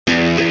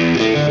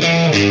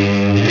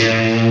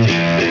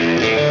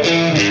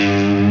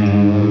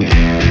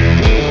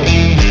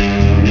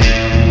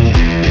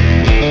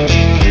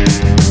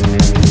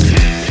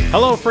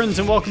Perkins,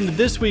 and welcome to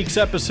this week's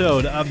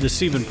episode of the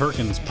Stephen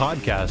Perkins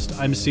Podcast.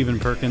 I'm Stephen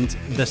Perkins.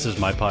 This is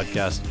my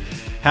podcast.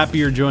 Happy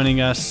you're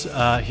joining us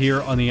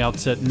here on the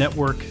Outset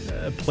Network,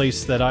 a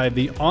place that I have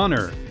the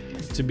honor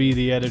to be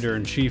the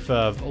editor-in-chief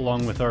of,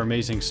 along with our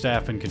amazing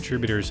staff and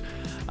contributors.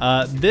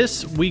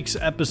 This week's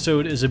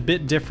episode is a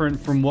bit different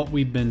from what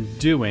we've been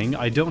doing.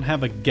 I don't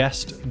have a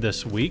guest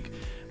this week.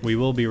 We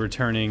will be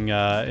returning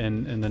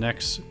in the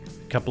next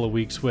couple of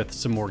weeks with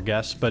some more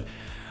guests, but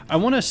I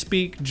want to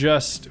speak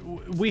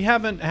we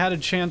haven't had a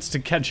chance to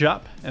catch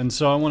up, and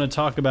so I want to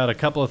talk about a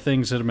couple of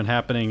things that have been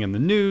happening in the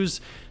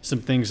news, some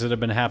things that have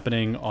been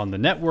happening on the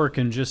network,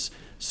 and just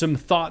some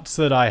thoughts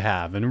that I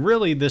have. And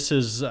really, this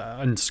is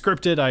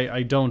unscripted.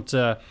 I don't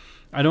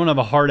have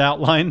a hard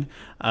outline,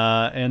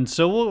 and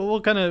so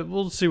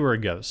we'll see where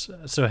it goes.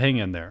 So hang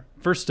in there.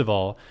 First of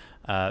all,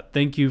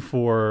 thank you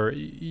for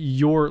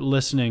your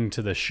listening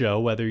to the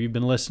show, whether you've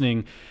been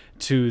listening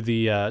to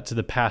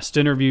the past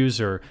interviews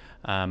or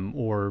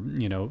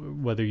you know,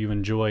 whether you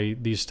enjoy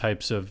these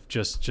types of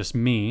just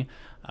me.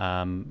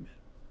 I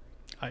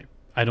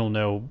don't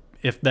know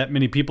if that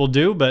many people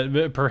do,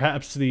 but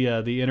perhaps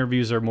the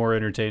interviews are more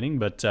entertaining.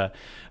 But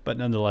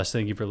nonetheless,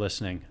 thank you for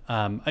listening.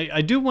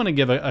 I do want to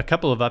give a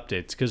couple of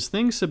updates because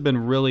things have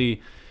been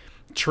really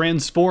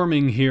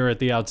transforming here at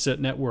the Outset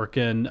Network,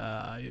 and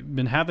I've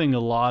been having a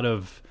lot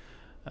of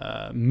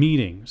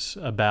meetings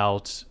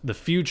about the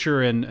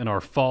future and our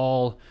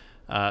fall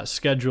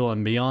schedule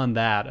and beyond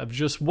that, of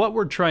just what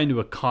we're trying to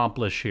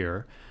accomplish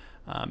here.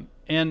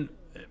 And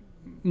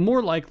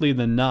more likely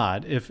than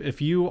not,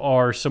 if you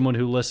are someone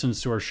who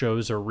listens to our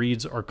shows or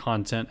reads our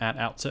content at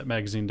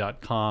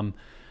outsetmagazine.com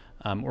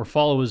or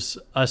follows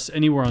us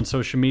anywhere on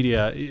social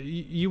media,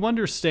 you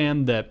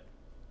understand that,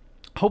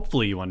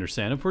 hopefully you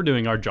understand, if we're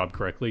doing our job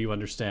correctly, you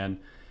understand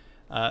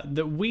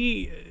that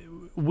we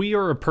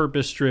are a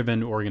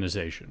purpose-driven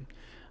organization.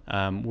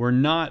 We're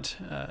not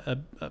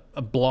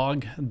a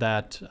blog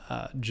that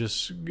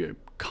just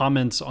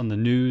comments on the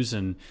news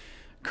and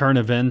current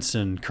events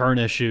and current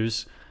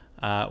issues.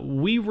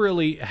 We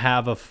really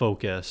have a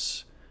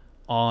focus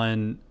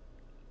on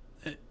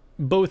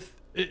both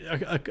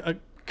a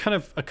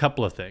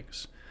couple of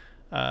things.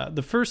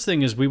 The first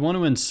thing is we want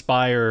to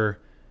inspire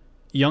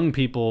young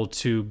people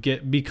to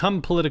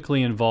become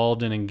politically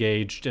involved and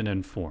engaged and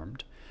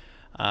informed.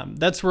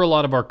 That's where a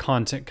lot of our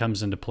content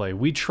comes into play.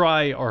 We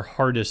try our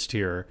hardest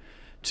here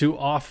to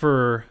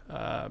offer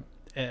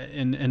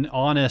an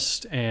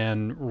honest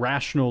and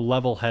rational,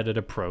 level-headed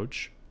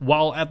approach,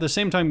 while at the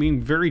same time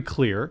being very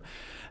clear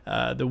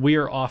that we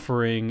are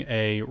offering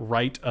a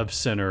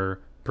right-of-center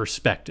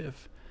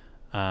perspective.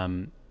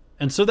 And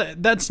so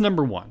that's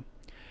number one.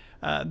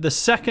 The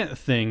second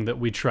thing that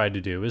we try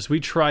to do is we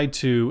try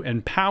to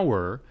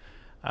empower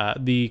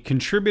the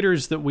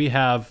contributors that we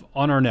have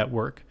on our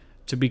network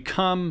to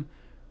become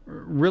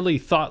really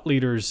thought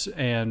leaders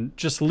and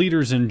just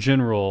leaders in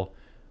general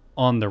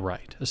on the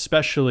right,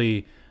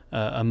 especially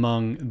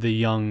among the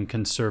young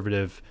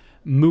conservative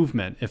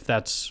movement, if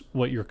that's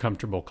what you're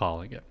comfortable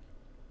calling it.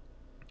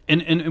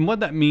 And what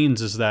that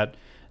means is that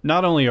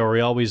not only are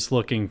we always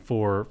looking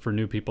for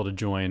new people to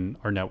join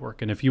our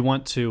network, and if you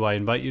want to, I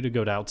invite you to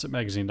go to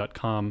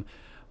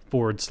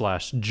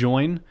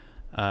outsetmagazine.com/join.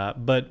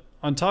 But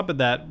on top of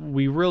that,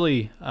 we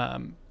really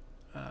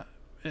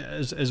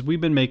as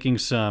we've been making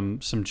some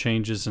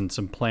changes and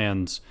some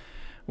plans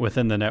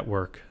within the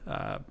network,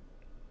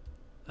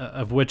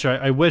 of which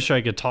I wish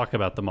I could talk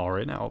about them all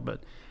right now,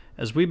 but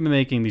as we've been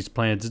making these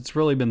plans, it's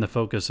really been the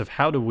focus of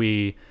how do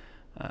we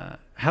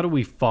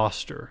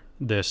foster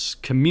this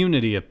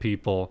community of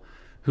people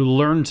who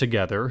learn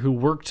together, who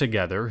work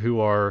together, who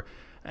are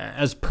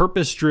as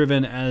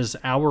purpose-driven as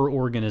our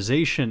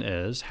organization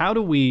is. How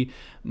do we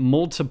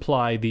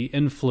multiply the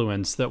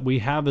influence that we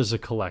have as a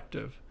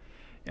collective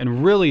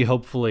and really,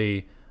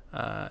 hopefully,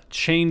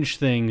 change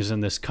things in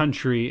this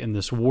country, in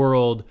this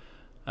world,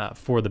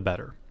 for the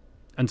better?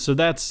 And so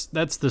that's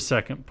the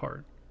second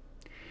part.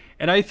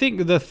 And I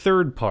think the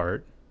third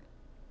part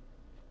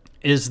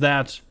is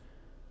that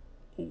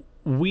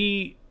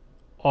we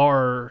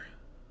are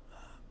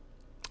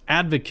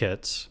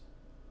advocates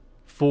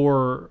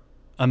for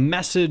a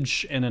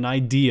message and an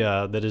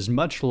idea that is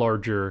much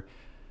larger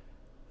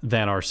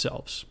than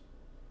ourselves.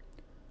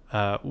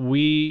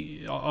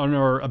 We, on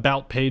our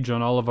About page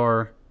on all of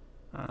our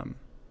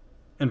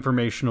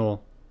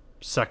informational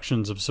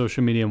sections of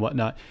social media and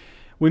whatnot,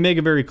 we make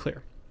it very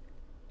clear.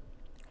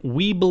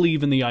 We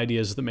believe in the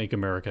ideas that make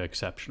America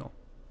exceptional.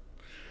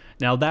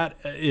 Now, that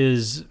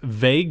is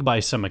vague by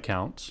some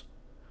accounts,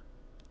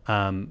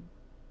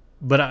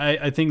 but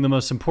I think the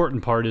most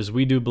important part is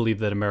we do believe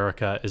that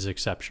America is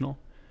exceptional.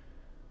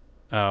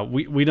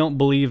 We don't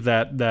believe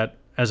that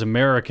as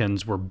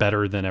Americans we're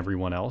better than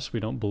everyone else. We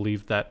don't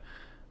believe that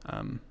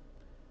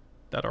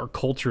our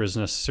culture is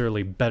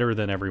necessarily better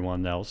than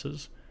everyone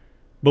else's.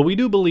 But we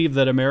do believe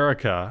that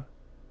America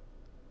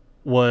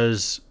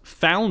was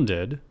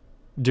founded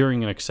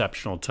during an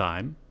exceptional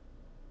time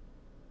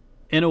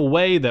in a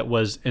way that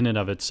was in and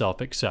of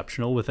itself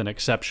exceptional, with an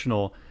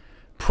exceptional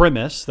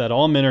premise that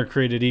all men are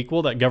created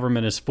equal, that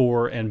government is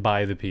for and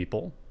by the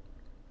people.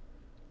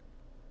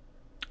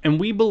 And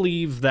we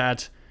believe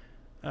that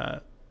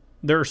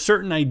there are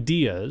certain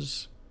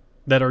ideas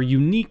that are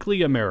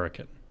uniquely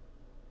American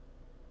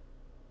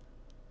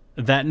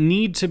that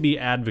need to be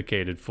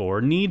advocated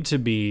for, need to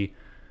be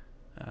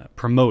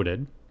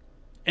promoted,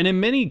 and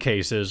in many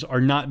cases are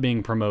not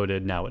being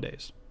promoted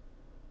nowadays.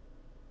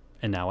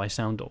 And now I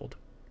sound old.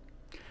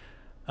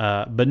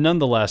 But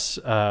nonetheless,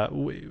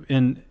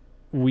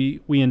 we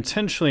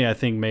intentionally, I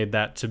think, made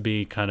that to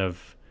be kind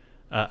of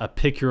a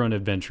pick your own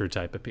adventure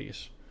type of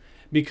piece.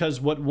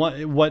 Because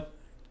what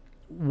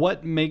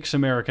makes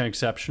America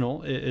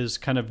exceptional is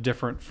kind of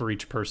different for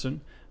each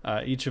person.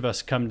 Each of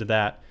us come to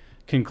that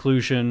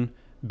conclusion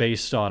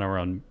based on our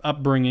own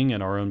upbringing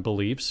and our own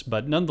beliefs,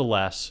 but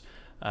nonetheless,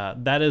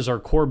 that is our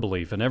core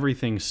belief, and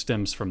everything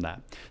stems from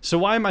that. So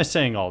why am I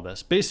saying all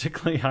this?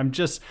 Basically, I'm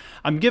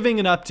giving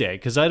an update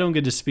because I don't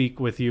get to speak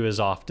with you as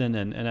often,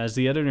 and as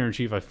the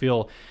editor-in-chief, I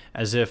feel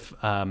as if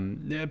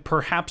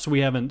perhaps we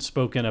haven't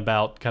spoken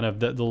about kind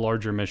of the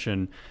larger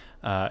mission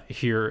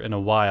here in a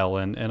while,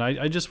 and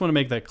I just want to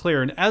make that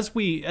clear. And as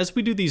we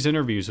do these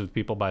interviews with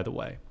people, by the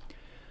way,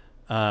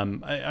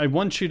 I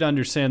want you to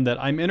understand that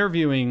I'm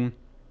interviewing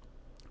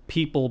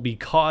people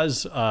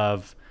because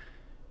of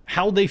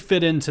how they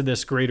fit into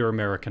this greater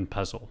American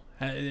puzzle,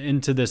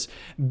 into this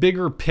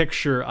bigger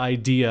picture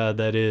idea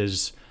that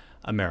is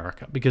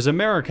America. Because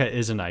America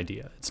is an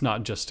idea. It's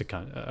not just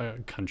a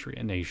country,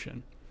 a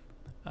nation,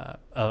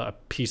 a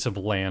piece of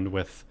land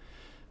with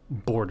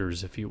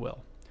borders, if you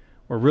will.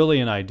 We're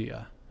really an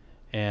idea.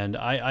 And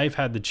I've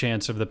had the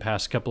chance over the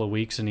past couple of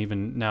weeks, and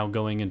even now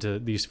going into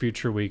these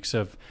future weeks,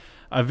 of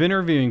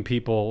interviewing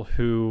people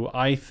who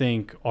I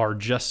think are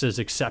just as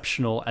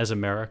exceptional as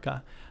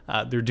America.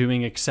 They're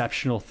doing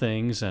exceptional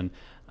things, and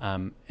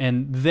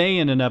they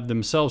in and of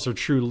themselves are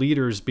true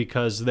leaders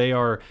because they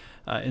are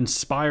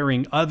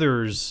inspiring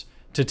others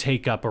to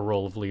take up a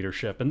role of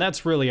leadership. And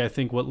that's really, I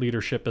think, what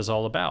leadership is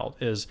all about.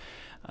 Is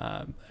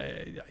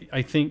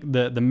I think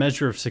the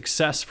measure of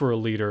success for a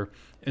leader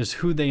is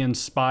who they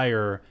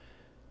inspire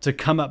to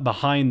come up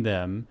behind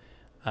them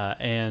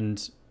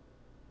and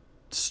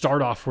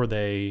start where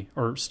they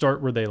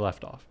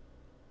left off.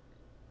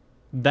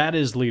 That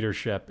is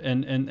leadership,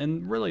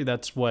 and really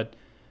that's what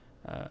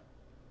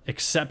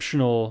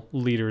exceptional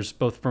leaders,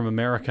 both from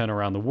America and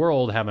around the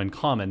world, have in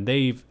common.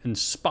 They've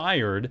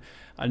inspired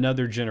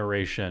another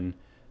generation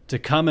to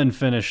come and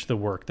finish the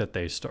work that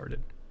they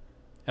started.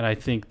 And I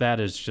think that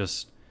is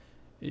just,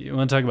 you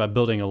want to talk about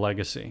building a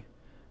legacy.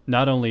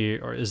 Not only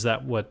is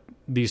that what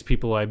these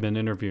people I've been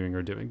interviewing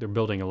are doing, they're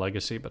building a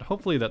legacy, but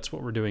hopefully that's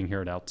what we're doing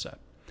here at Outset.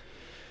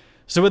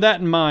 So with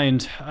that in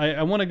mind,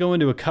 I want to go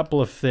into a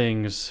couple of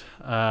things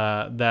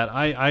that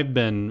I've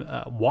been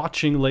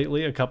watching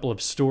lately, a couple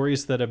of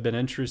stories that have been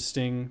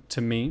interesting to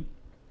me.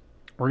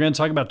 We're going to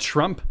talk about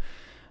Trump.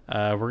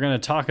 We're going to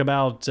talk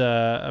about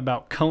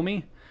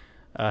Comey.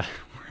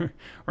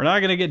 We're not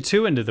going to get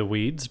too into the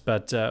weeds,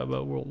 but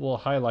we'll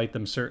highlight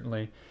them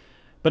certainly.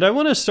 But I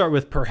want to start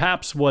with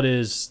perhaps what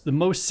is the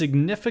most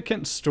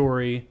significant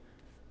story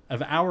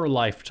of our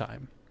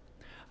lifetime.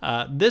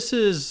 This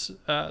is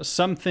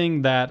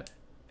something that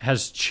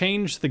has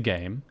changed the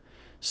game,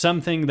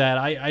 something that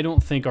I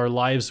don't think our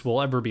lives will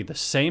ever be the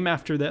same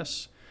after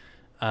this.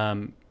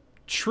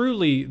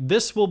 Truly,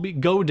 this will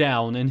go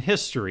down in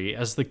history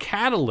as the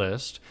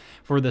catalyst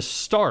for the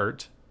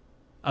start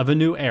of a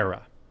new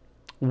era.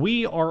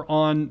 We are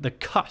on the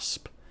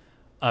cusp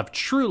of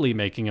truly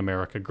making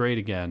America great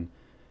again.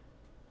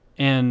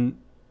 And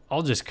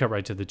I'll just cut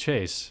right to the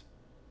chase.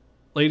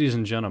 Ladies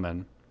and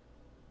gentlemen,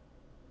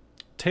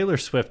 Taylor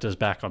Swift is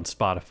back on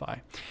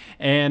Spotify.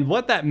 And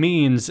what that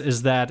means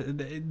is that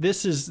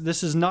this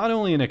is not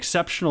only an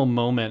exceptional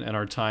moment in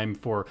our time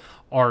for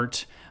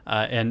art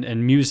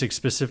and music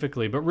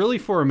specifically, but really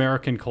for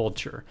American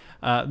culture.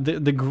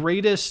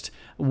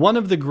 One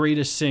of the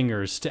greatest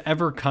singers to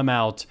ever come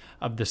out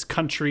of this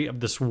country,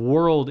 of this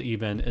world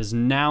even, is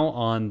now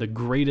on the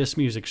greatest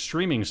music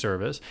streaming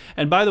service.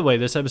 And by the way,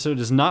 this episode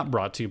is not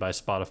brought to you by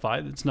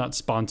Spotify. It's not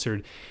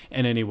sponsored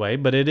in any way,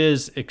 but it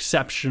is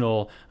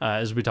exceptional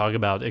as we talk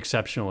about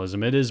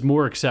exceptionalism. It is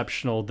more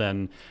exceptional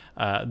than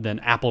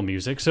Apple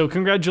Music. So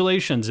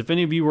congratulations. If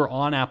any of you were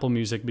on Apple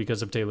Music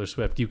because of Taylor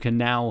Swift, you can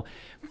now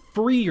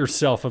free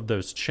yourself of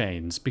those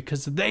chains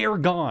because they are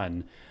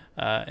gone.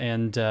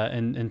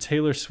 And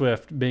Taylor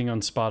Swift being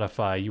on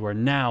Spotify, you are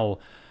now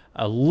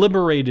a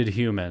liberated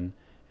human.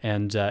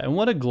 And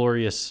what a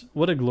glorious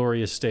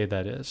day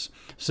that is.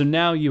 So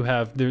now you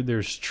have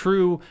there's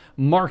true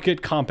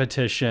market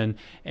competition,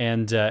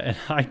 and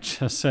I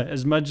just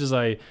as much as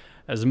I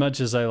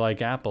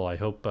like Apple, I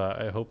hope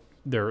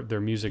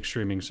their music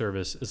streaming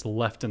service is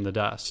left in the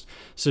dust.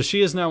 So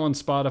she is now on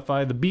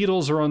Spotify. The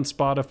Beatles are on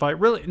Spotify.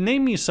 Really,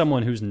 name me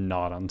someone who's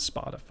not on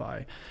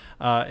Spotify.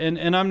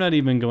 And I'm not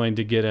even going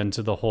to get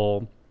into the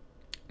whole,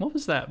 what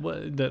was that?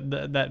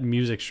 That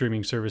music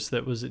streaming service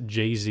that was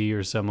Jay-Z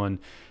or someone?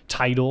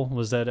 Tidal,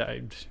 was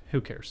that?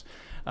 Who cares?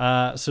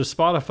 So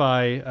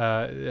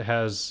Spotify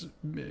has,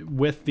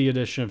 with the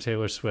addition of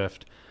Taylor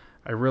Swift,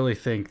 I really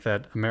think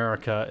that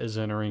America is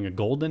entering a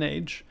golden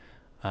age.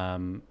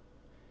 And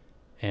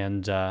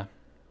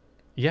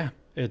yeah,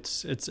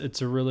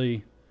 it's a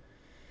really,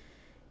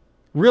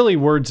 really,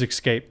 words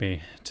escape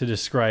me to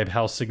describe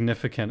how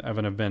significant of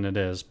an event it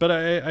is. But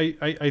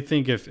I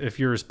think if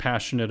you're as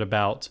passionate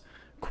about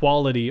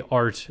quality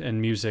art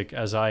and music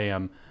as I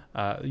am,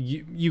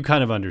 you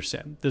kind of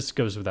understand. This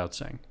goes without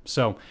saying.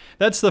 So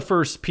that's the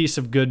first piece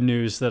of good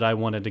news that I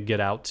wanted to get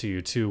out to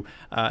you, to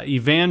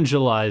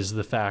evangelize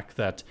the fact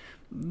that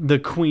the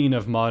queen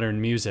of modern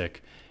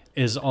music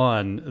is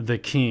on the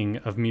king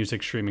of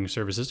music streaming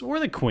services, or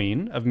the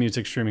queen of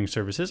music streaming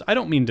services. I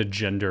don't mean to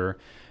gender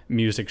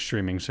music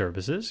streaming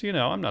services.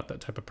 I'm not that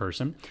type of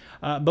person.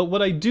 But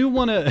what I do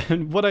want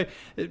to,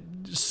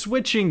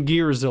 switching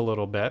gears a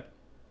little bit,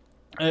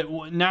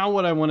 now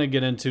what I want to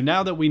get into,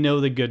 now that we know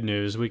the good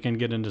news, we can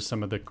get into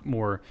some of the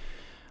more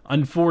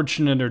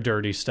unfortunate or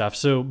dirty stuff.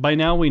 So by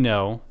now we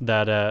know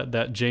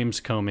that James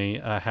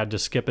Comey had to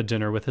skip a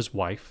dinner with his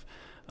wife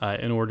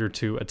in order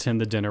to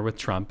attend the dinner with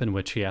Trump, in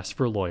which he asked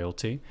for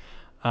loyalty.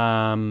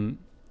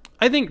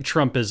 I think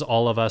Trump is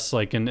all of us,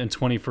 like in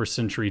 21st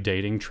century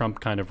dating. Trump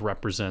kind of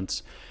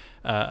represents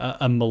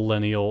a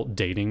millennial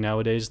dating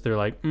nowadays. They're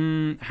like,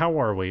 how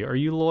are we? Are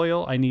you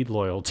loyal? I need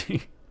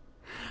loyalty.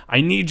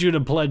 I need you to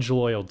pledge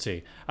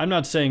loyalty. I'm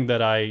not saying that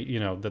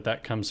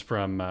that comes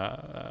from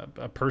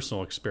a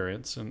personal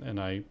experience, and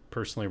I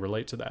personally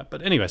relate to that.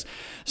 But anyways,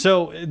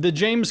 so the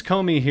James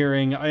Comey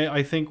hearing,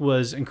 I think,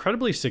 was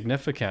incredibly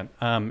significant.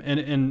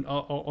 And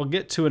I'll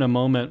get to in a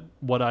moment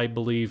what I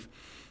believe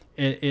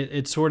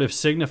it sort of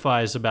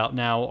signifies about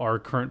now our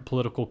current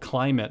political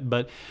climate.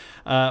 But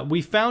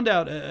we found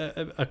out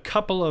a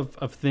couple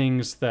of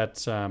things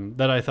that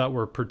I thought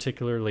were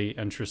particularly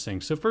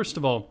interesting. So first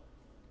of all,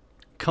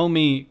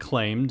 Comey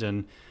claimed,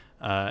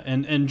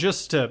 and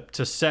just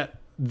to set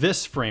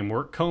this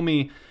framework,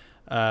 Comey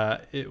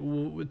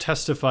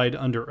testified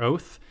under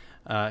oath.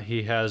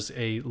 He has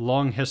a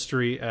long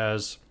history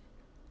as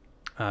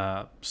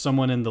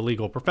someone in the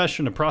legal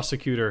profession, a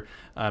prosecutor,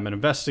 an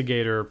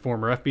investigator,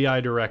 former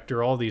FBI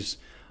director, all these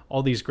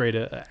great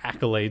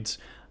accolades.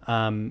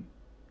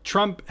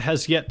 Trump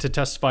has yet to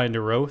testify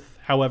under oath.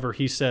 However,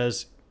 he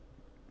says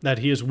that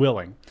he is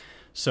willing.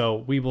 So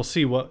we will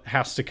see what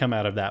has to come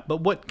out of that.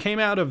 But what came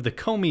out of the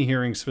Comey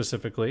hearing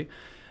specifically,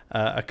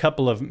 a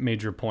couple of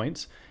major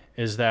points,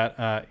 is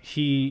that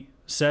he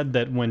said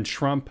that when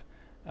Trump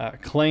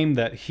claimed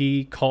that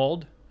he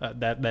called,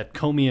 that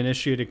Comey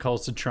initiated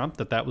calls to Trump,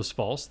 that was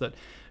false, that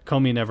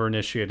Comey never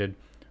initiated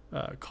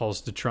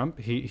calls to Trump.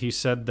 He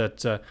said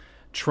that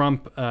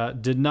Trump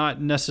did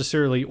not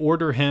necessarily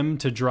order him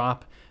to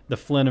drop the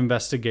Flynn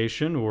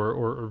investigation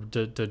or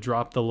to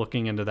drop the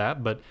looking into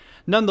that, but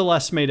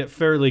nonetheless made it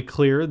fairly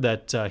clear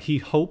that he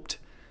hoped,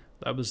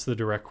 that was the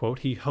direct quote,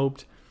 he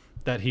hoped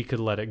that he could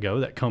let it go,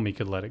 that Comey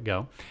could let it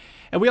go.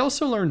 And we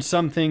also learned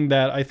something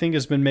that I think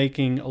has been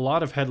making a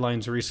lot of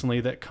headlines recently,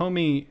 that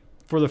Comey,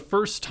 for the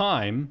first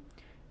time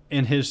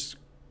in his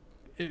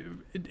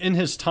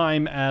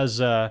time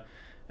as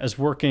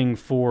working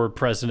for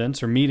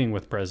presidents or meeting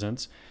with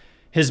presidents,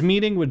 his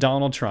meeting with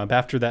Donald Trump,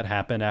 after that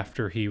happened,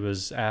 after he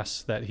was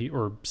asked that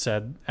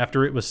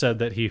after it was said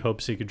that he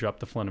hopes he could drop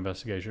the Flynn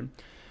investigation,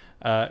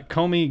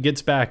 Comey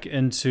gets back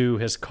into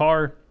his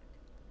car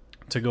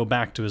to go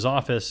back to his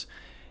office,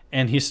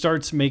 and he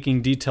starts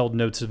making detailed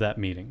notes of that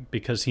meeting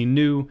because he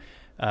knew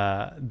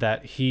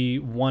that he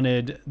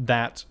wanted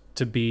that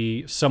to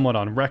be somewhat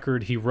on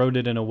record. He wrote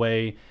it in a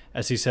way,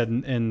 as he said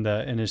in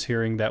his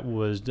hearing, that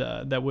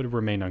would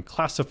remain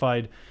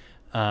unclassified,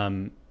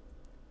 and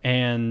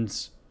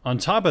on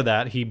top of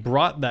that, he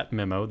brought that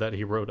memo that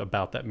he wrote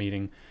about that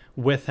meeting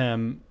with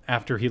him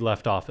after he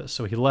left office.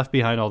 So he left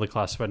behind all the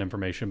classified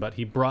information, but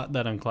he brought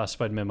that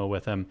unclassified memo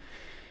with him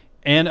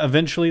and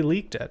eventually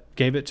leaked it,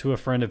 gave it to a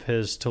friend of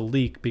his to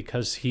leak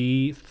because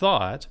he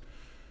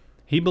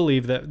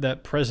believed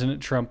that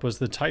President Trump was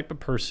the type of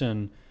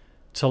person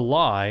to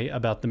lie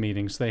about the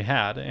meetings they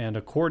had. And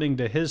according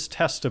to his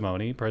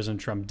testimony, President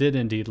Trump did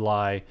indeed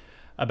lie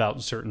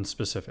about certain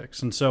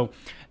specifics. And so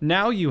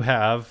now you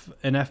have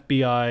an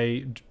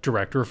FBI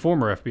director, a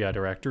former FBI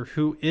director,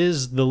 who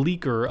is the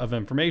leaker of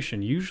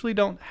information. You usually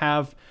don't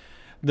have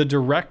the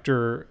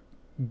director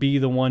be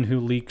the one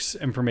who leaks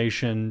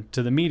information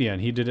to the media,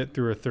 and he did it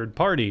through a third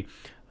party.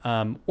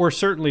 Or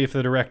certainly if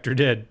the director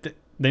did,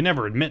 they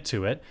never admit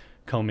to it.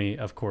 Comey,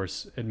 of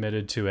course,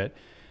 admitted to it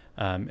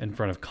in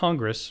front of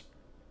Congress.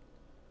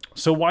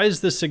 So why is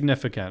this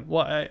significant?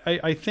 Well,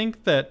 I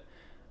think that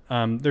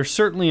there's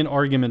certainly an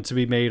argument to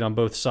be made on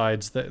both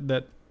sides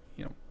that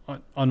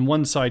on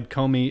one side,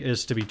 Comey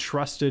is to be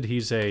trusted. He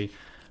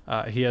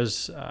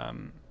has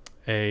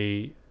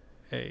a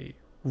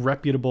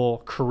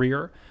reputable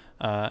career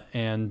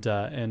and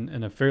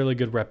a fairly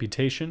good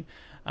reputation.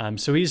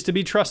 So he's to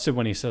be trusted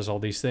when he says all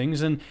these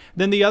things. And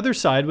then the other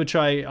side, which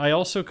I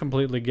also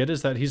completely get,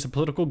 is that he's a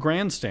political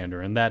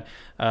grandstander and that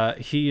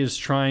he is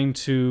trying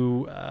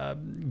to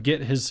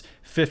get his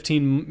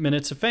 15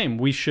 minutes of fame.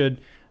 We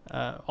should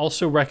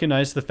also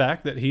recognize the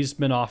fact that he's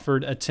been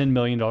offered a $10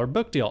 million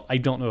book deal. I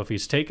don't know if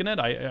he's taken it.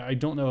 I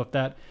don't know if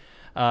that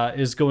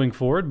is going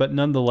forward, but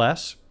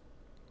nonetheless,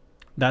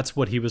 that's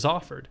what he was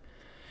offered.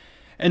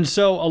 And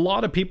so a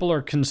lot of people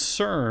are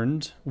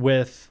concerned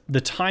with the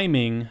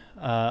timing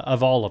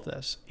of all of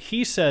this.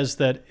 He says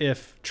that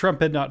if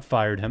Trump had not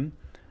fired him,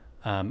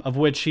 of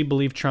which he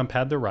believed Trump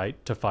had the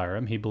right to fire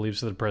him, he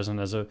believes that the president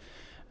has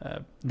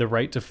the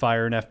right to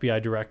fire an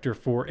FBI director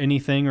for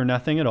anything or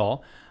nothing at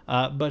all.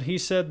 But he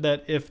said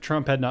that if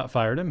Trump had not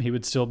fired him, he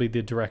would still be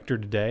the director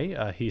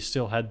today. He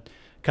still had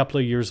a couple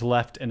of years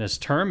left in his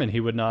term, and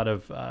he would not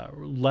have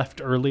left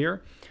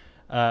earlier.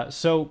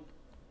 So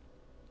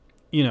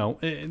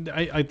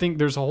I think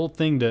there's a whole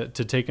thing to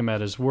take him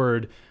at his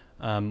word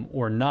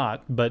or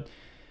not. But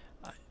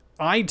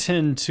I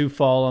tend to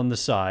fall on the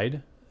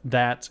side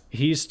that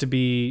he's to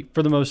be,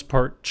 for the most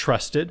part,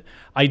 trusted.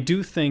 I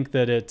do think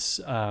that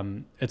it's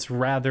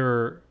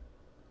rather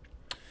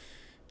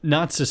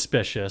not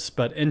suspicious,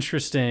 but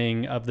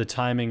interesting of the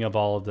timing of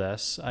all of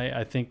this.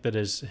 I think that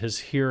his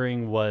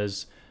hearing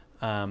was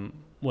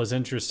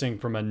interesting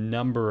from a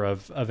number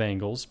of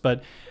angles,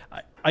 but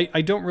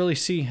I don't really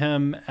see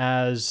him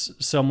as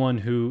someone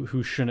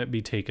who shouldn't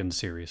be taken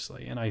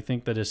seriously. And I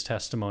think that his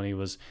testimony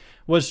was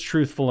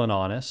truthful and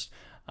honest.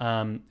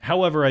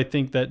 However, I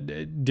think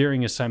that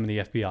during his time in the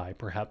FBI,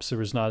 perhaps there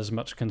was not as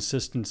much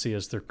consistency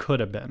as there could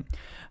have been.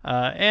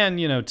 And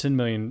 $10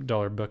 million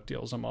book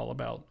deals, I'm all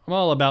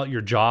about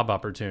your job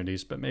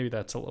opportunities, but maybe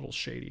that's a little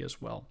shady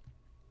as well.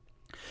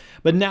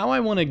 But now I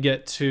want to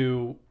get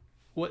to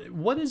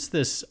what is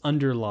this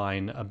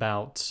underline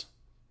about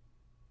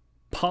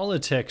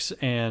politics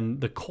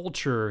and the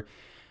culture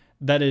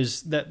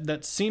that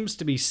seems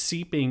to be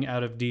seeping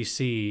out of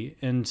DC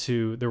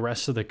into the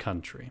rest of the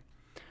country.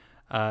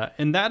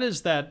 And that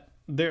is that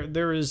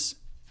there is,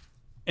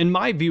 in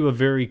my view, a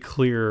very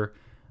clear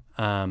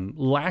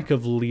lack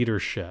of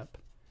leadership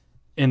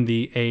in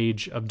the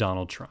age of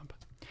Donald Trump.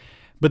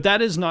 But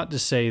that is not to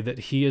say that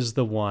he is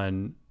the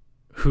one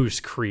who's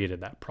created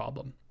that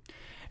problem.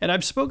 And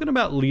I've spoken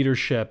about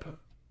leadership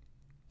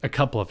a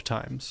couple of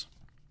times.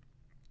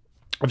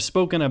 I've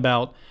spoken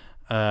about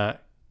the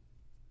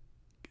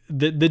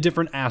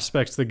different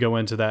aspects that go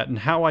into that and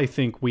how I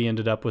think we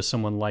ended up with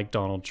someone like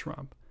Donald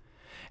Trump.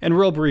 And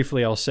real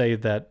briefly, I'll say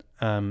that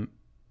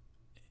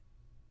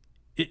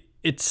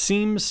it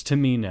seems to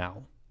me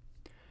now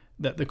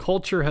that the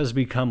culture has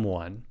become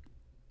one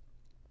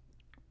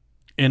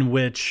in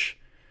which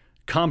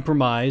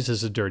compromise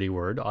is a dirty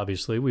word.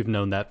 Obviously, we've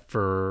known that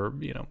for,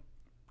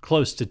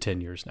 close to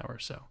 10 years now or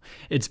so.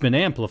 It's been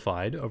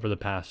amplified over the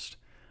past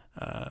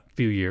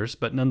few years,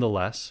 but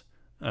nonetheless,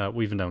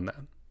 we've known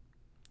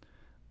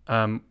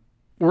that.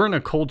 We're in a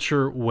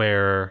culture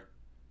where,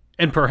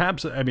 and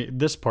perhaps,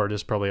 this part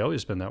has probably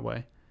always been that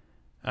way,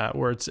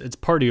 where it's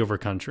party over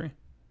country.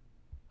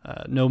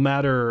 No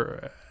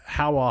matter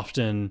how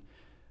often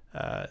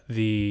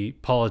the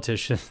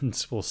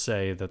politicians will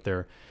say that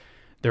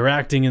they're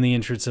acting in the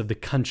interests of the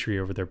country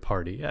over their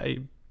party,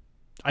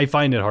 I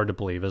find it hard to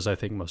believe, as I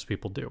think most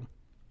people do.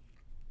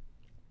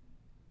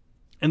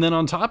 And then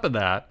on top of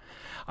that,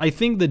 I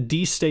think the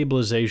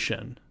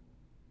destabilization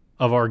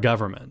of our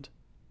government,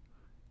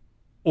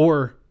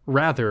 or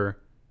rather,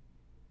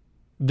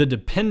 the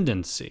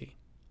dependency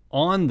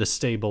on the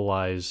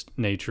stabilized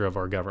nature of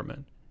our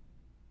government,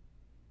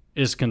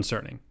 is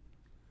concerning.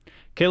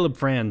 Caleb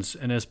Franz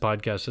in his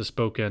podcast has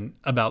spoken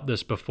about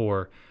this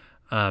before,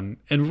 and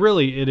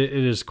really it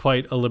is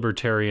quite a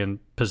libertarian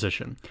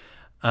position.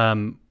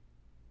 And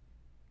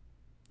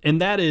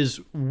that is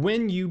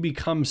when you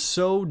become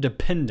so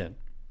dependent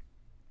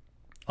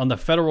on the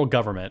federal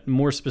government,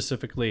 more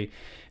specifically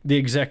the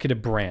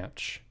executive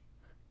branch,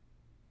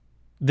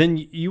 then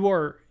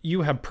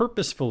you have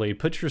purposefully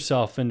put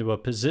yourself into a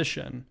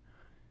position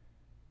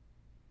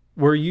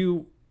where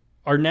you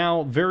are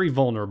now very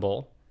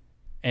vulnerable,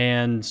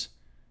 and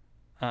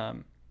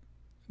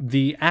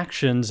the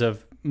actions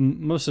of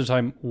most of the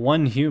time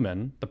one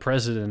human, the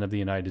president of the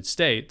United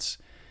States,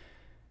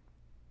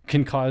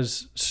 can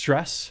cause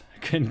stress,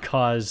 can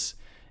cause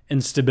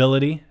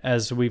instability,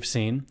 as we've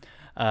seen.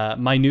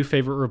 My new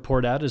favorite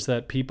report out is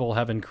that people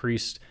have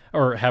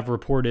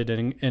reported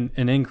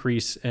an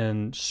increase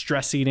in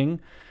stress eating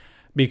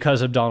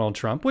because of Donald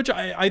Trump, which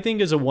I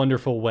think is a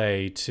wonderful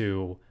way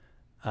to,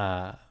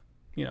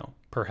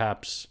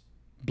 perhaps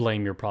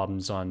blame your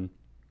problems on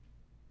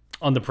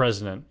the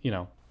president.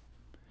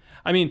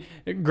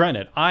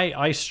 Granted,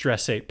 I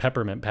stress ate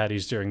peppermint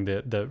patties during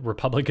the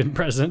Republican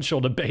presidential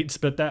debates,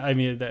 but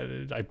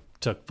I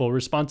took full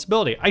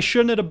responsibility. I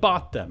shouldn't have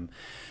bought them.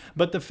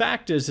 But the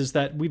fact is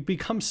that we've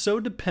become so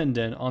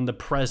dependent on the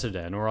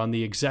president or on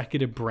the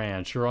executive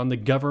branch or on the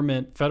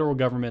government, federal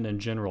government in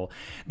general,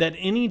 that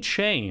any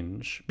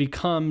change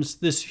becomes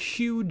this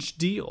huge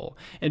deal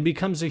and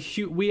becomes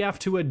we have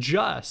to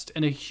adjust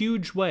in a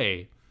huge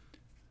way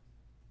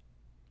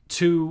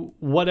to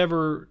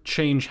whatever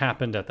change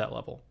happened at that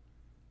level.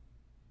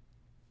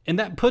 And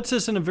that puts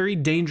us in a very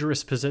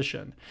dangerous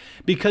position,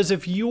 because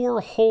if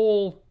your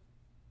whole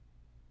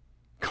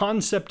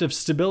concept of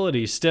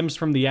stability stems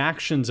from the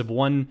actions of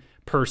one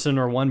person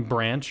or one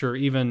branch or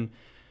even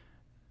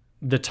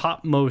the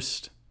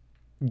topmost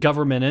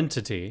government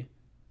entity,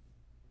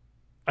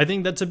 I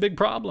think that's a big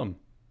problem.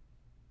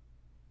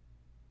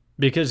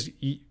 Because,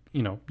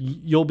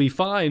 you'll be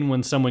fine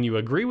when someone you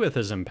agree with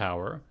is in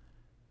power,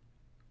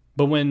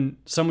 but when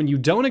someone you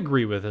don't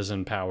agree with is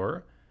in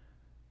power,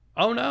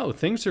 oh no,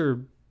 things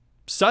are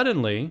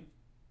suddenly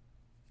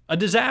a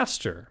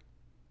disaster.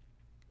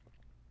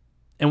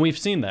 And we've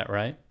seen that,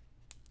 right?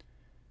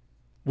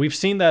 We've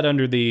seen that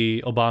under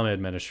the Obama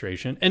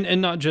administration,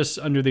 and not just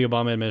under the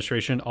Obama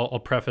administration. I'll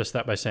preface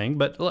that by saying,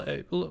 but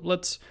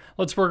let's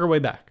work our way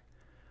back.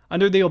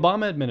 Under the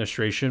Obama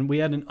administration, we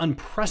had an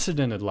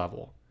unprecedented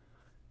level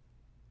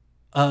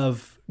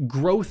of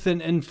growth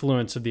and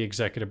influence of the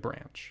executive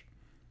branch.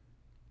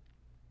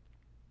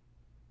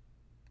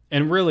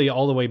 And really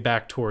all the way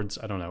back towards,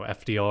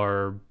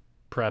 FDR,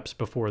 perhaps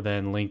before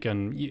then,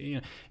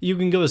 Lincoln. You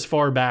can go as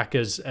far back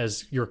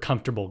as you're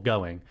comfortable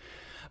going.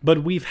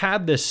 But we've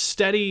had this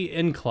steady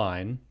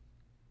incline,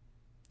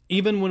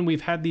 even when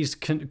we've had these,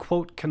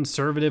 quote,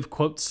 conservative,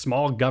 quote,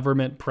 small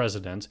government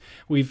presidents,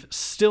 we've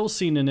still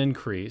seen an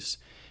increase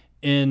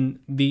in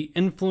the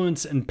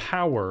influence and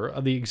power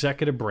of the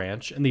executive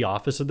branch and the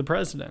office of the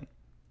president.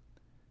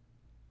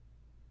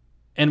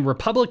 And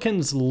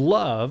Republicans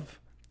love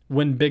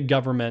when big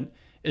government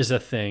is a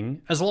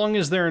thing, as long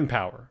as they're in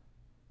power.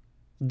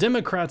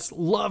 Democrats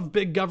love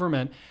big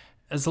government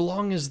as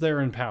long as they're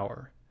in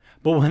power.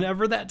 But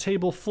whenever that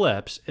table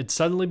flips, it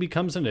suddenly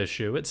becomes an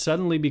issue. It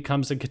suddenly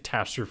becomes a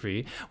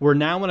catastrophe. We're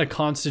now in a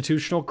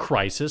constitutional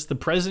crisis. The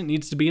president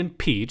needs to be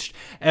impeached.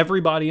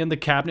 Everybody in the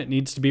cabinet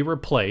needs to be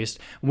replaced.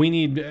 We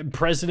need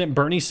President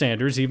Bernie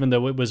Sanders, even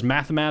though it was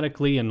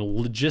mathematically and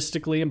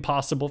logistically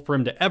impossible for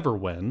him to ever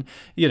win.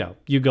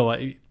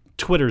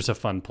 Twitter's a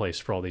fun place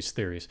for all these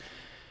theories.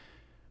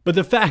 But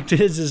the fact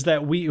is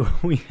that we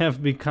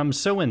have become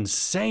so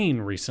insane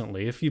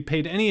recently. If you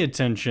paid any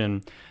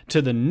attention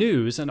to the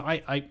news, and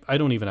I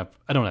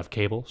don't have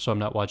cable, so I'm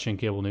not watching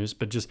cable news,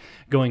 but just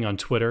going on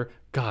Twitter,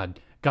 God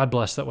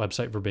bless that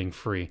website for being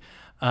free.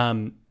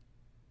 It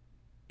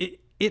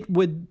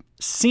would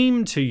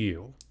seem to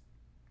you,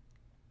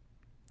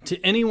 to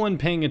anyone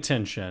paying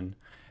attention,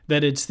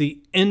 that it's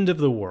the end of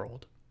the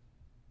world.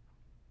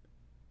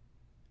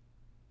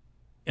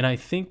 And I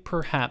think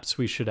perhaps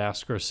we should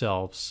ask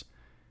ourselves,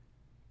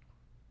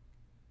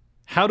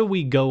 how do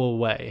we go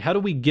away? How do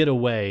we get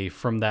away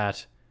from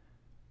that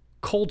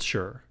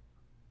culture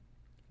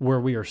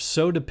where we are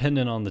so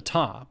dependent on the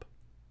top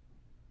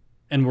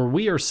and where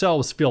we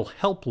ourselves feel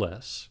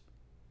helpless?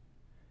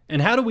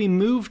 And how do we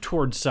move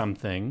towards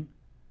something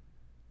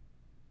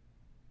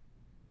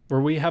where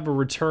we have a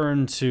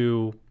return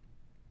to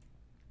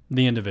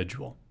the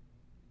individual?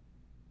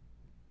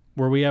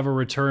 Where we have a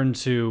return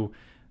to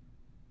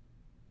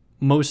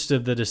most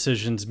of the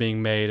decisions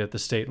being made at the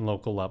state and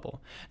local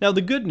level. Now,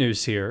 the good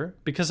news here,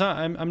 because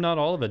I'm not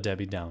all of a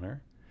Debbie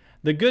Downer,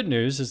 the good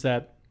news is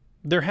that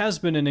there has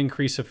been an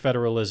increase of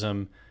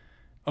federalism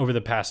over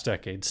the past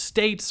decade.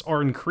 States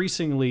are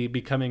increasingly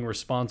becoming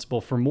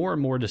responsible for more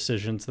and more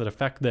decisions that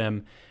affect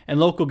them, and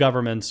local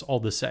governments all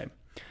the same.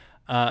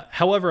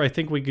 However, I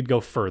think we could go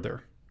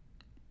further.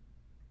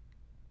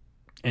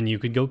 And you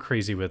could go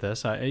crazy with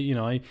this.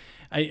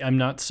 I'm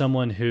not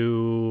someone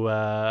who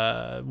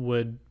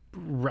would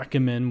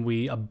recommend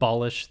we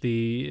abolish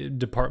the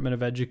Department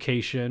of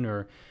Education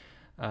or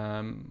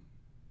the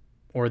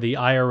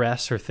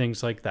IRS or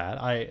things like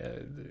that.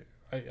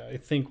 I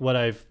think what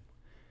I've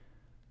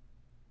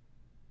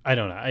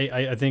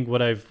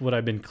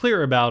been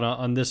clear about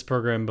on this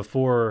program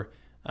before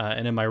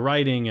and in my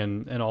writing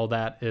and all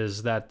that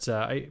is that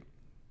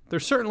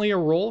there's certainly a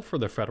role for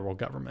the federal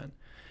government,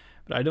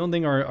 but I don't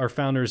think our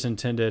founders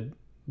intended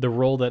the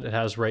role that it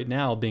has right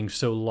now, being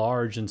so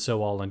large and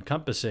so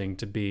all-encompassing,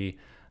 to be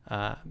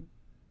I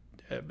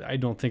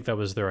don't think that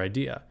was their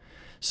idea.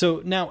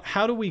 So now,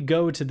 how do we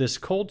go to this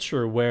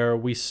culture where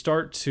we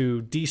start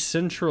to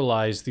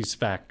decentralize these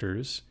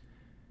factors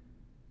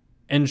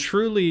and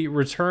truly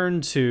return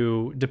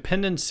to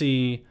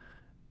dependency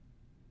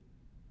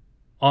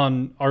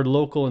on our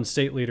local and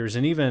state leaders,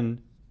 and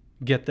even,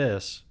 get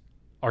this,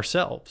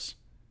 ourselves?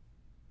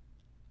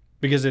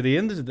 Because at the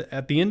end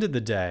of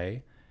the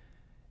day,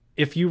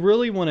 if you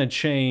really want to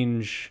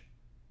change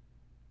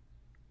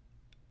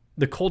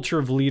the culture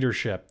of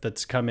leadership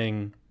that's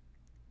coming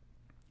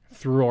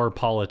through our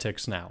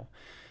politics now,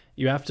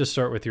 you have to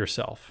start with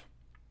yourself.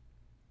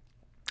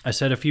 I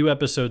said a few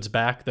episodes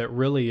back that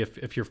really,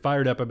 if you're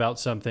fired up about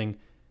something,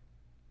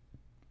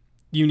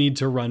 you need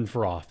to run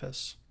for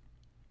office.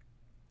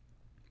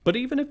 But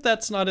even if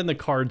that's not in the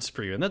cards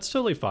for you, and that's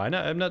totally fine.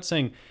 I'm not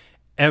saying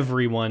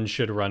everyone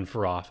should run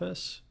for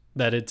office,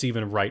 that it's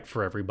even right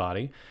for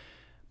everybody.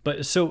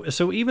 But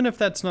so even if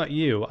that's not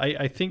you,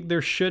 I think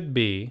there should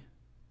be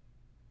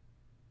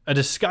a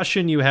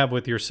discussion you have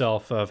with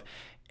yourself of,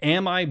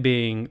 am I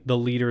being the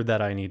leader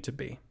that I need to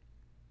be?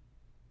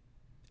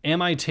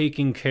 Am I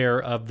taking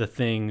care of the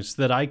things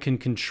that I can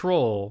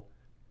control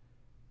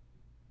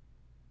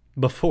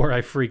before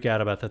I freak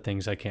out about the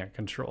things I can't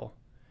control?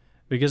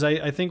 Because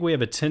I think we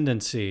have a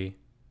tendency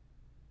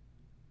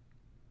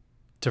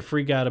to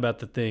freak out about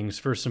the things,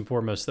 first and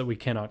foremost, that we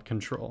cannot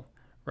control,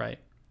 right?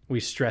 We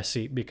stress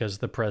eat because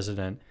the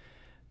president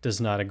does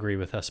not agree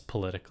with us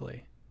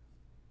politically.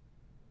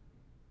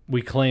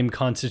 We claim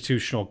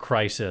constitutional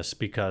crisis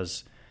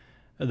because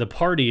the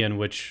party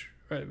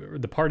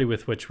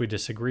with which we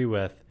disagree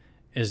with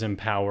is in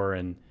power,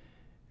 and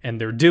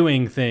they're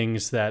doing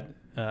things that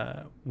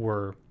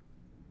were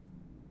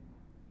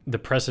the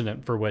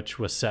precedent for which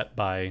was set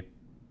by,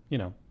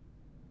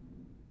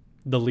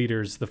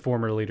 the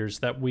former leaders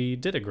that we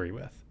did agree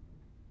with.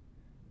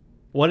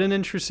 What an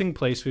interesting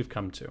place we've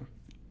come to.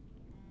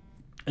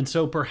 And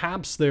so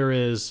perhaps there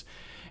is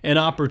an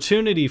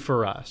opportunity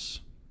for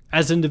us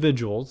as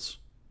individuals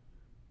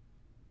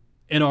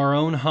in our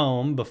own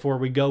home before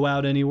we go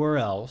out anywhere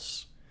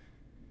else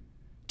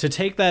to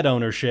take that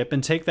ownership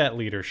and take that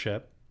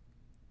leadership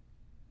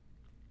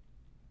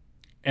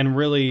and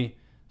really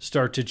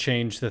start to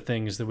change the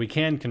things that we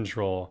can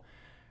control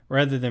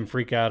rather than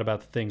freak out about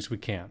the things we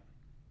can't.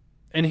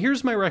 And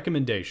here's my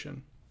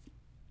recommendation,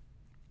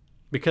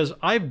 because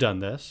I've done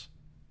this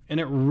and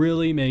it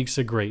really makes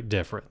a great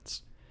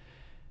difference.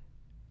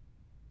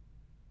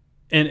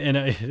 And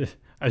I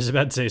was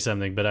about to say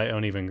something, but I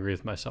don't even agree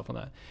with myself on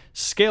that.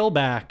 Scale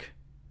back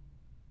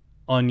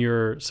on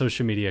your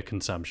social media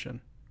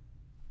consumption.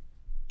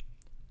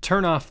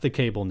 Turn off the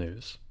cable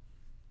news.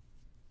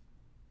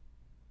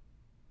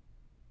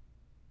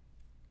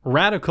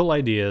 Radical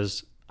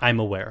ideas, I'm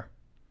aware.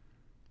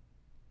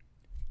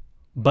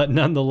 But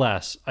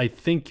nonetheless, I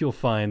think you'll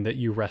find that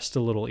you rest a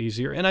little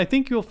easier. And I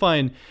think you'll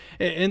find,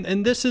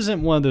 and this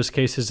isn't one of those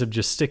cases of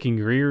just sticking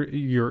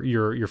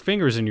your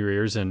fingers in your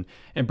ears and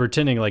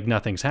pretending like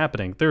nothing's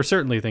happening. There are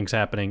certainly things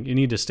happening. You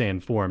need to stay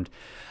informed.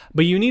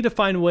 But you need to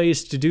find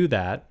ways to do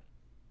that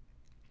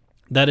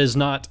is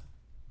not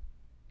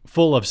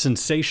full of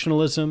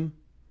sensationalism,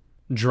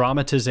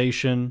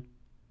 dramatization,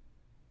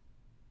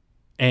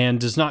 and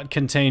does not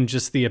contain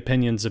just the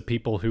opinions of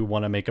people who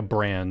want to make a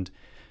brand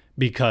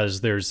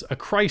because there's a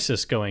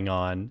crisis going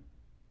on,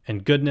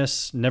 and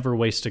goodness, never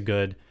waste a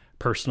good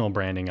personal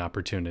branding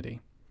opportunity.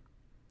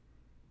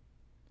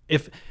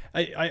 If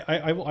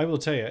I will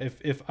tell you,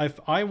 if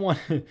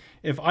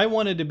I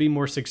wanted to be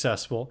more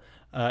successful,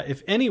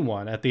 if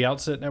anyone at the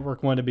Outset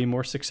Network wanted to be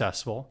more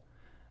successful,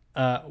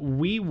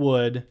 we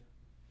would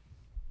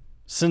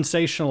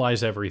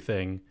sensationalize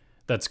everything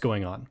that's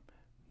going on.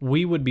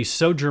 We would be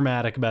so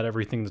dramatic about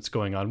everything that's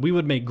going on. We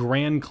would make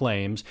grand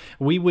claims.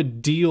 We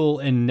would deal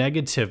in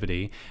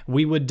negativity.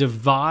 We would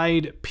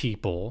divide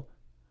people.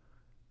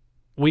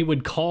 We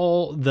would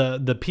call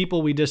the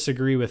people we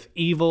disagree with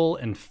evil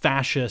and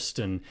fascist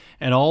and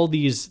all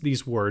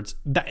these words.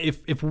 That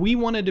if we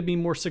wanted to be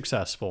more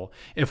successful,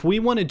 if we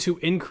wanted to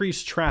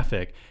increase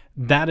traffic,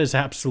 that is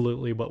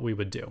absolutely what we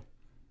would do.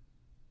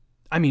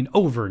 I mean,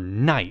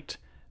 overnight,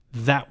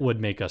 that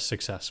would make us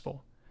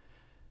successful.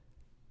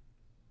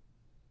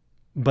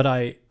 But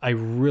I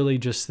really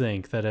just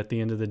think that at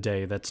the end of the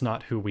day, that's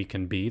not who we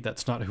can be.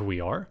 That's not who we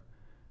are.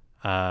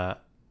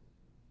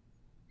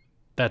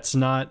 That's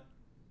not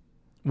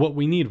what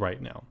we need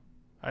right now.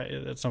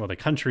 That's not what the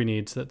country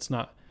needs. That's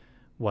not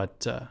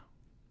what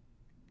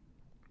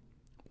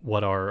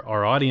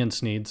our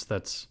audience needs.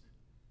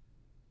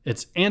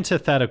 It's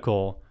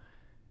antithetical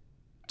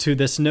to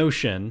this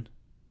notion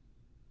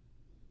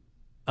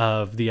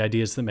of the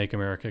ideas that make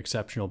America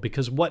exceptional.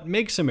 Because what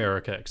makes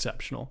America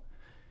exceptional,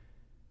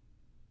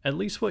 at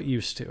least what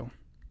used to,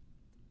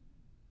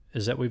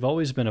 is that we've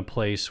always been a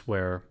place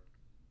where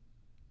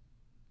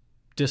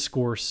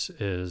discourse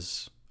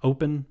is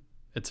open,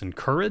 it's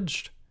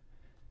encouraged,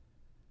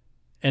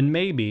 and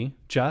maybe,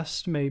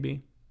 just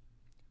maybe,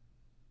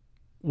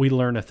 we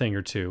learn a thing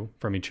or two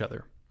from each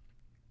other.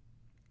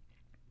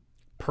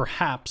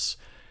 Perhaps,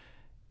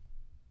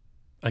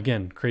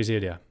 again, crazy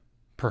idea,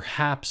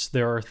 perhaps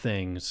there are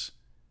things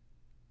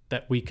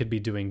that we could be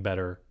doing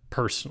better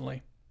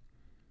personally.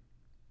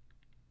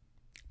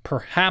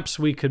 Perhaps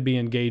we could be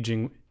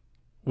engaging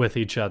with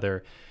each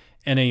other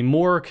in a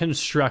more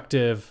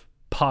constructive,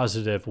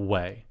 positive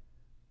way.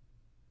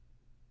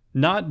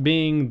 Not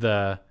being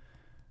the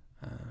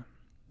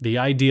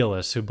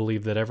idealists who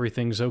believe that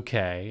everything's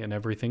okay and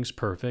everything's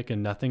perfect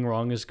and nothing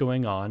wrong is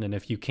going on, and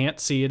if you can't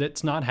see it,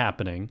 it's not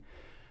happening.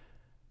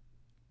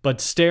 But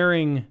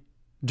staring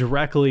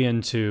directly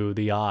into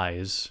the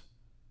eyes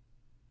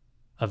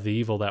of the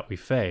evil that we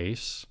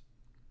face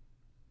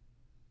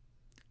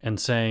and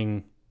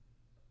saying,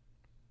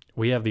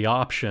 we have the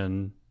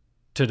option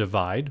to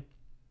divide,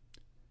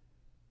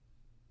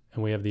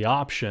 and we have the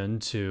option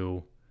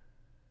to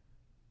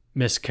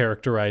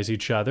mischaracterize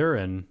each other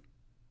and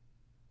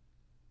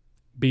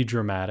be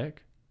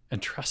dramatic.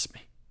 And trust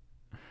me,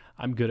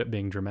 I'm good at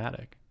being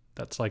dramatic.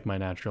 That's like my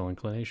natural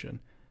inclination.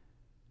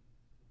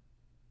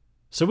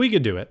 So we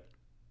could do it,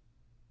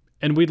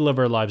 and we'd live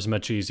our lives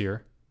much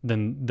easier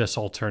than this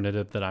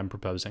alternative that I'm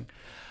proposing.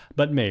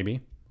 But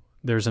maybe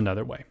there's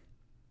another way.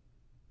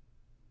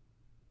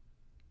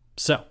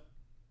 So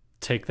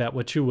take that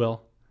what you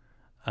will.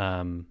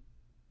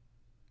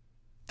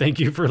 Thank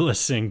you for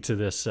listening to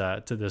this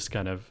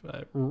kind of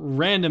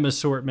random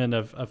assortment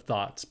of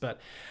thoughts. But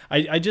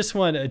I just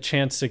want a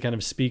chance to kind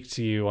of speak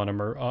to you on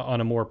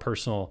a more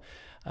personal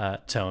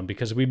tone,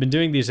 because we've been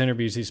doing these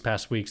interviews these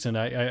past weeks, and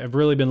I've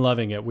really been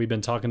loving it. We've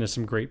been talking to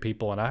some great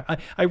people, and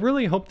I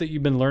really hope that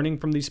you've been learning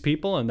from these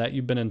people and that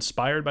you've been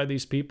inspired by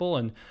these people.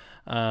 And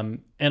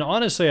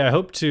honestly, I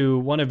hope to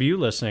one of you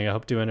listening, I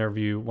hope to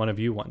interview one of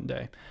you one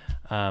day.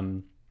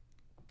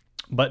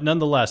 But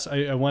nonetheless,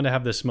 I want to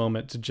have this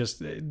moment to just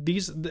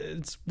this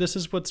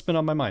is what's been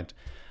on my mind.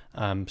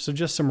 So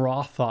just some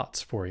raw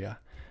thoughts for you.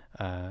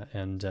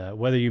 And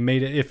whether you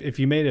made it, if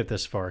you made it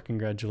this far,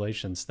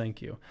 congratulations.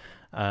 Thank you.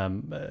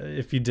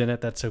 If you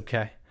didn't, that's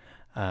okay.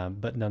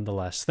 But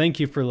nonetheless, thank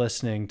you for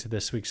listening to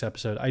this week's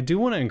episode. I do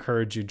want to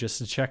encourage you just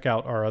to check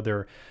out our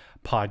other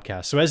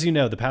podcasts. So as you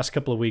know, the past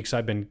couple of weeks,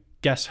 I've been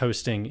guest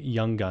hosting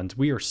Young Guns.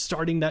 We are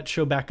starting that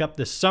show back up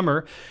this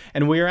summer,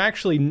 and we are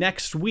actually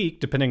next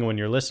week, depending on when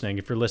you're listening.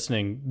 If you're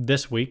listening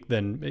this week,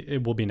 then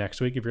it will be next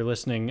week. If you're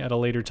listening at a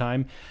later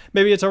time,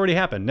 maybe it's already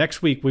happened.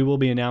 Next week, we will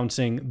be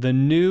announcing the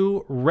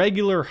new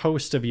regular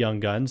host of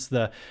Young Guns,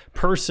 the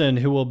person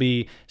who will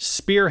be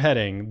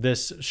spearheading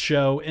this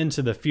show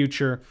into the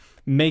future,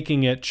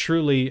 making it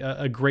truly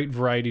a great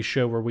variety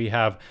show where we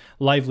have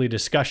lively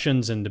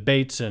discussions and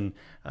debates and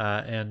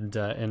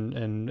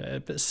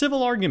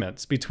civil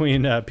arguments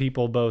between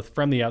people both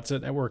from the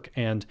Outset Network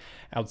and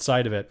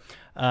outside of it.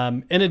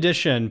 In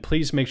addition,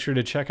 please make sure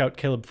to check out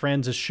Caleb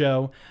Franz's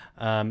show,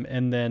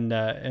 and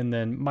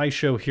then my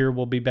show here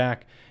will be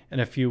back in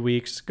a few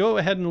weeks. Go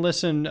ahead and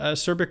listen.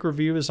 Cerbic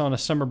Review is on a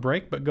summer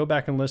break, but go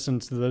back and listen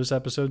to those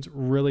episodes.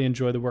 Really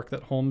enjoy the work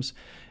that Holmes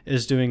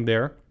is doing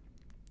there.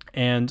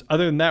 And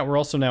other than that, we're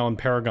also now on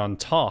Paragon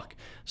Talk.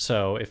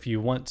 So if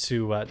you want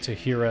to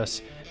hear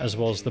us, as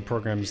well as the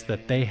programs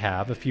that they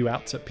have, a few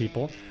Outset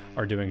people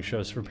are doing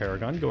shows for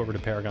Paragon. Go over to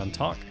Paragon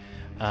Talk.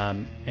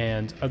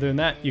 And other than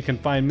that, you can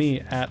find me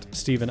at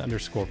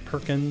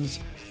Stephen_Perkins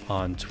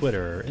on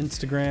Twitter,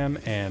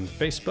 Instagram, and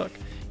Facebook.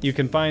 You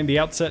can find the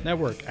Outset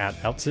Network at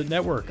Outset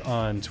Network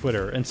on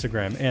Twitter,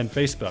 Instagram, and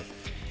Facebook.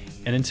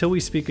 And until we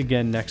speak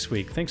again next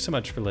week, thanks so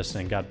much for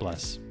listening. God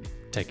bless.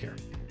 Take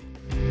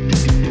care.